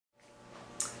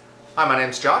Hi, my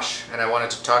name's Josh, and I wanted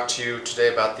to talk to you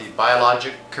today about the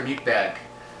BioLogic Commute Bag,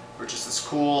 which is this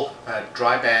cool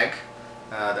dry bag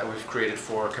that we've created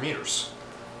for commuters.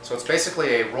 So it's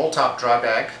basically a roll-top dry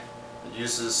bag. It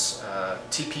uses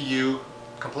TPU,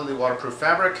 completely waterproof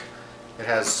fabric. It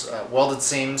has welded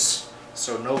seams,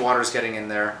 so no water is getting in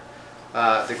there.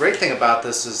 The great thing about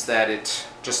this is that it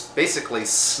just basically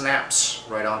snaps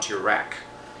right onto your rack.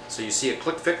 So you see a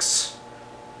click fix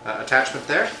attachment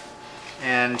there,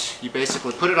 and you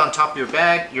basically put it on top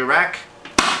of your rack,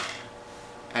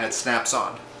 and it snaps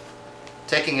on.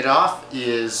 Taking it off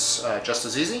is just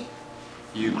as easy.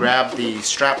 You grab the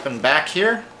strap and back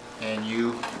here and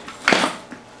you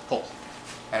pull,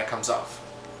 and it comes off.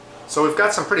 So we've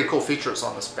got some pretty cool features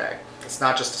on this bag. It's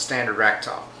not just a standard rack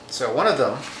top. So one of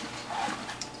them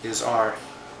is our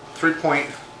 3-point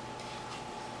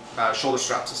shoulder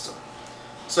strap system.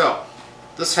 So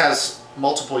this has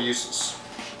multiple uses.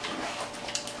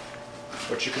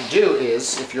 What you can do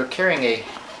is, if you're carrying a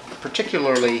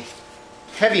particularly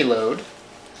heavy load,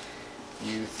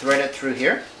 you thread it through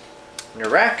here in your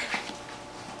rack,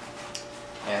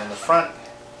 and in the front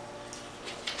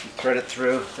you thread it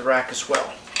through the rack as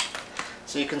well.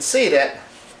 So you can see that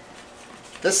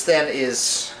this then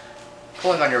is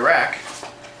pulling on your rack,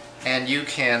 and you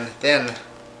can then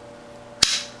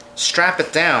strap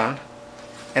it down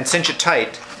and cinch it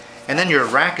tight, and then your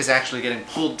rack is actually getting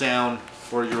pulled down,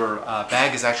 or your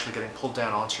bag is actually getting pulled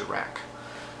down onto your rack.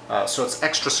 So it's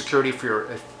extra security for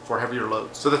heavier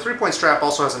loads. So the 3-point strap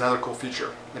also has another cool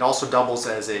feature. It also doubles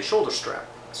as a shoulder strap.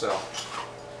 So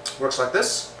it works like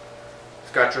this.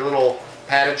 You've got your little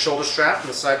padded shoulder strap in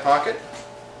the side pocket.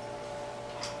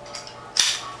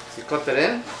 You clip it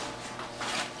in.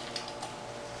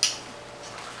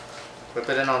 Clip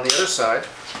it in on the other side.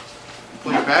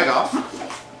 Pull your bag off,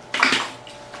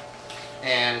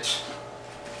 and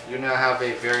you now have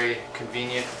a very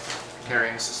convenient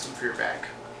carrying system for your bag.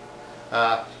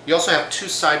 You also have 2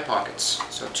 side pockets,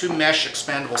 so 2 mesh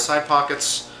expandable side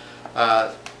pockets.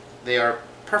 They are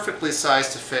perfectly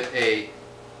sized to fit a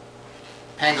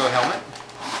Pango helmet,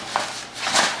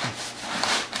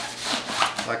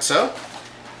 like so,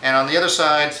 and on the other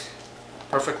side,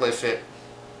 perfectly fit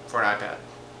for an iPad.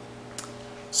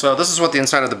 So this is what the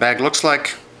inside of the bag looks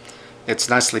like. It's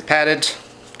nicely padded,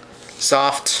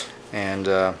 soft, and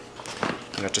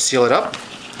you have to seal it up.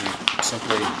 You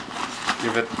simply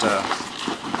give it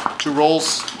 2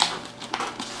 rolls,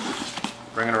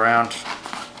 bring it around,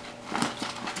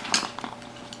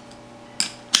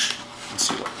 and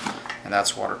seal it. And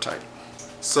that's watertight.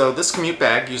 So this commute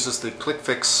bag uses the Click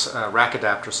Fix rack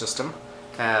adapter system.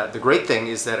 The great thing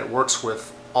is that it works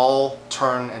with all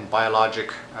turn and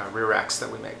BioLogic rear racks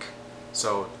that we make.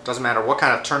 So it doesn't matter what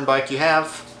kind of turn bike you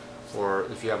have, or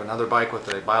if you have another bike with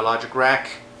a BioLogic rack,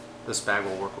 this bag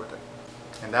will work with it.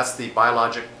 And that's the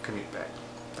BioLogic Commute Bag.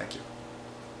 Thank you.